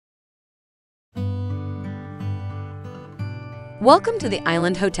Welcome to the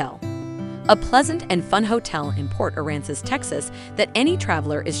Island Hotel, a pleasant and fun hotel in Port Aransas, Texas that any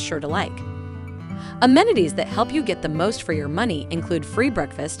traveler is sure to like. Amenities that help you get the most for your money include free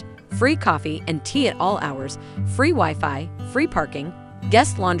breakfast, free coffee and tea at all hours, free Wi-Fi, free parking,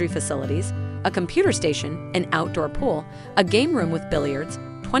 guest laundry facilities, a computer station, an outdoor pool, a game room with billiards,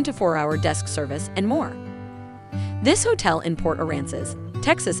 24-hour desk service, and more. This hotel in Port Aransas,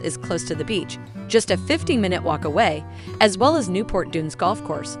 Texas is close to the beach, just a 15-minute walk away, as well as Newport Dunes Golf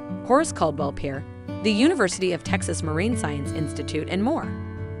Course, Horace Caldwell Pier, the University of Texas Marine Science Institute, and more.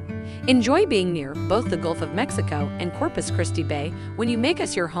 Enjoy being near both the Gulf of Mexico and Corpus Christi Bay when you make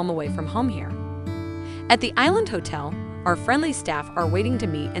us your home away from home here. At the Island Hotel, our friendly staff are waiting to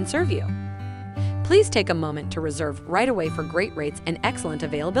meet and serve you. Please take a moment to reserve right away for great rates and excellent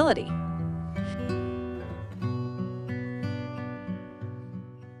availability.